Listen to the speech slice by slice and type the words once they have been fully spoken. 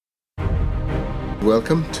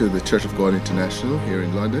Welcome to the Church of God International here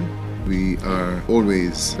in London. We are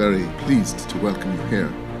always very pleased to welcome you here.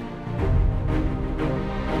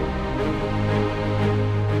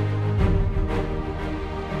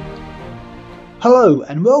 Hello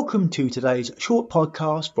and welcome to today's short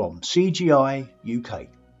podcast from CGI UK.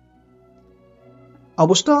 I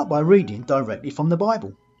will start by reading directly from the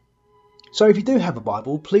Bible. So if you do have a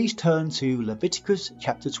Bible, please turn to Leviticus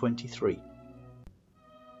chapter 23.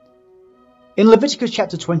 In Leviticus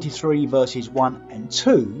chapter 23 verses 1 and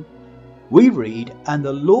 2, we read, "And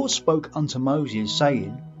the Lord spoke unto Moses,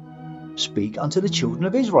 saying, Speak unto the children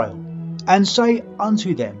of Israel, and say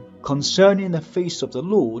unto them concerning the feasts of the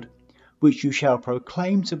Lord, which you shall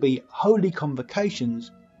proclaim to be holy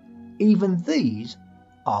convocations, even these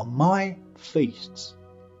are my feasts."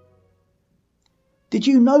 Did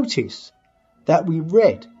you notice that we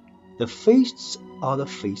read the feasts are the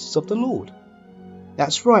feasts of the Lord?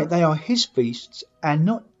 That's right, they are his feasts and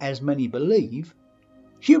not, as many believe,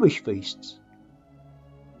 Jewish feasts.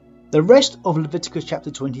 The rest of Leviticus chapter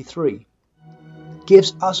 23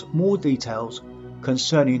 gives us more details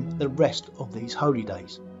concerning the rest of these holy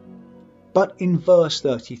days. But in verse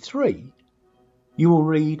 33, you will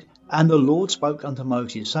read, "And the Lord spoke unto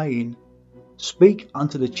Moses, saying, Speak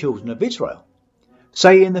unto the children of Israel,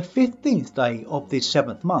 saying, The 15th day of this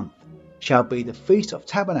 7th month shall be the Feast of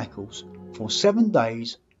Tabernacles for 7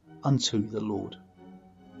 days unto the Lord."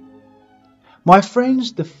 My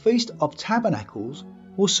friends, the Feast of Tabernacles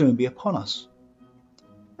will soon be upon us.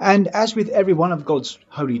 And as with every one of God's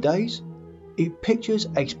holy days, it pictures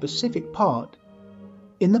a specific part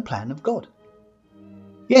in the plan of God.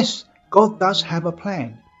 Yes, God does have a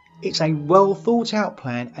plan. It's a well thought out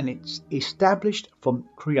plan and it's established from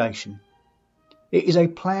creation. It is a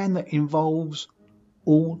plan that involves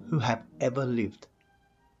all who have ever lived.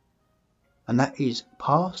 And that is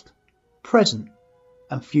past, present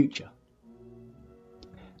and future.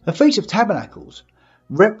 The Feast of Tabernacles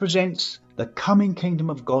represents the coming kingdom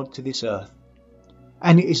of God to this earth.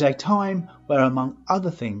 And it is a time where, among other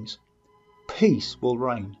things, peace will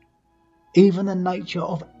reign. Even the nature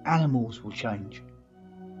of animals will change.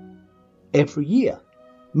 Every year,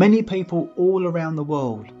 many people all around the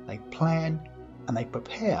world, they plan and they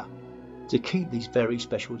prepare to keep these very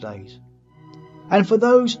special days. And for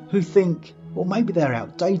those who think, well, maybe they're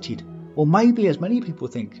outdated, or maybe, as many people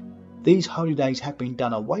think, these holy days have been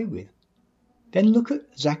done away with, then look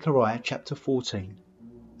at Zechariah chapter 14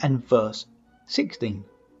 and verse 16.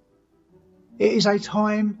 It is a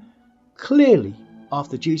time clearly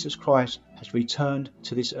after Jesus Christ has returned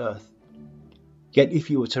to this earth. Yet if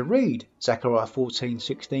you were to read Zechariah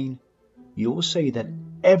 14:16, you will see that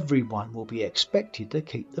everyone will be expected to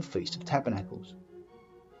keep the Feast of Tabernacles.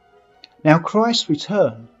 Now Christ's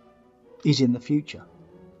return is in the future,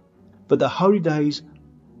 but the holy days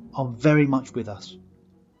are very much with us,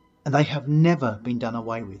 and they have never been done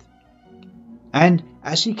away with. And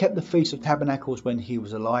as he kept the Feast of Tabernacles when he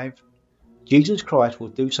was alive, Jesus Christ will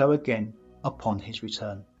do so again upon his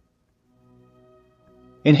return.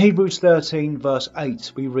 In Hebrews 13 verse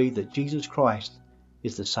 8 we read that Jesus Christ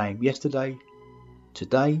is the same yesterday,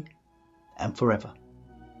 today and forever.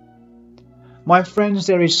 My friends,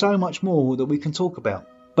 there is so much more that we can talk about,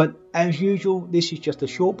 but as usual this is just a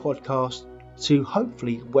short podcast to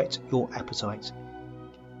hopefully whet your appetite.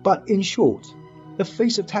 But in short, the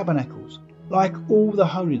Feast of Tabernacles, like all the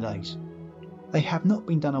holy days, they have not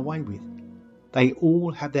been done away with. They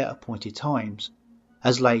all have their appointed times,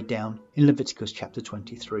 as laid down in Leviticus chapter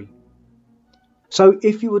 23. So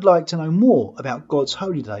if you would like to know more about God's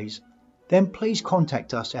holy days, then please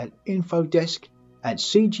contact us at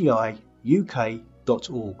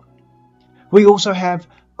infodesk@cgiuk.org. We also have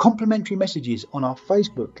complimentary messages on our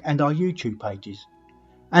Facebook and our YouTube pages.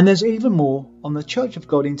 And there's even more on the Church of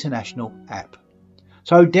God International app.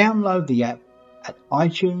 So download the app at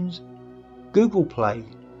iTunes, Google Play,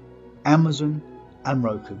 Amazon and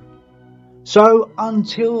Roku. So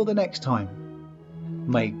until the next time,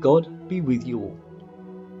 may God be with you all.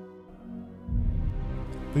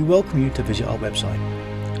 We welcome you to visit our website,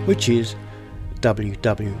 which is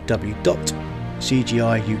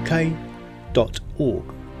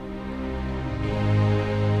www.cgiuk.org.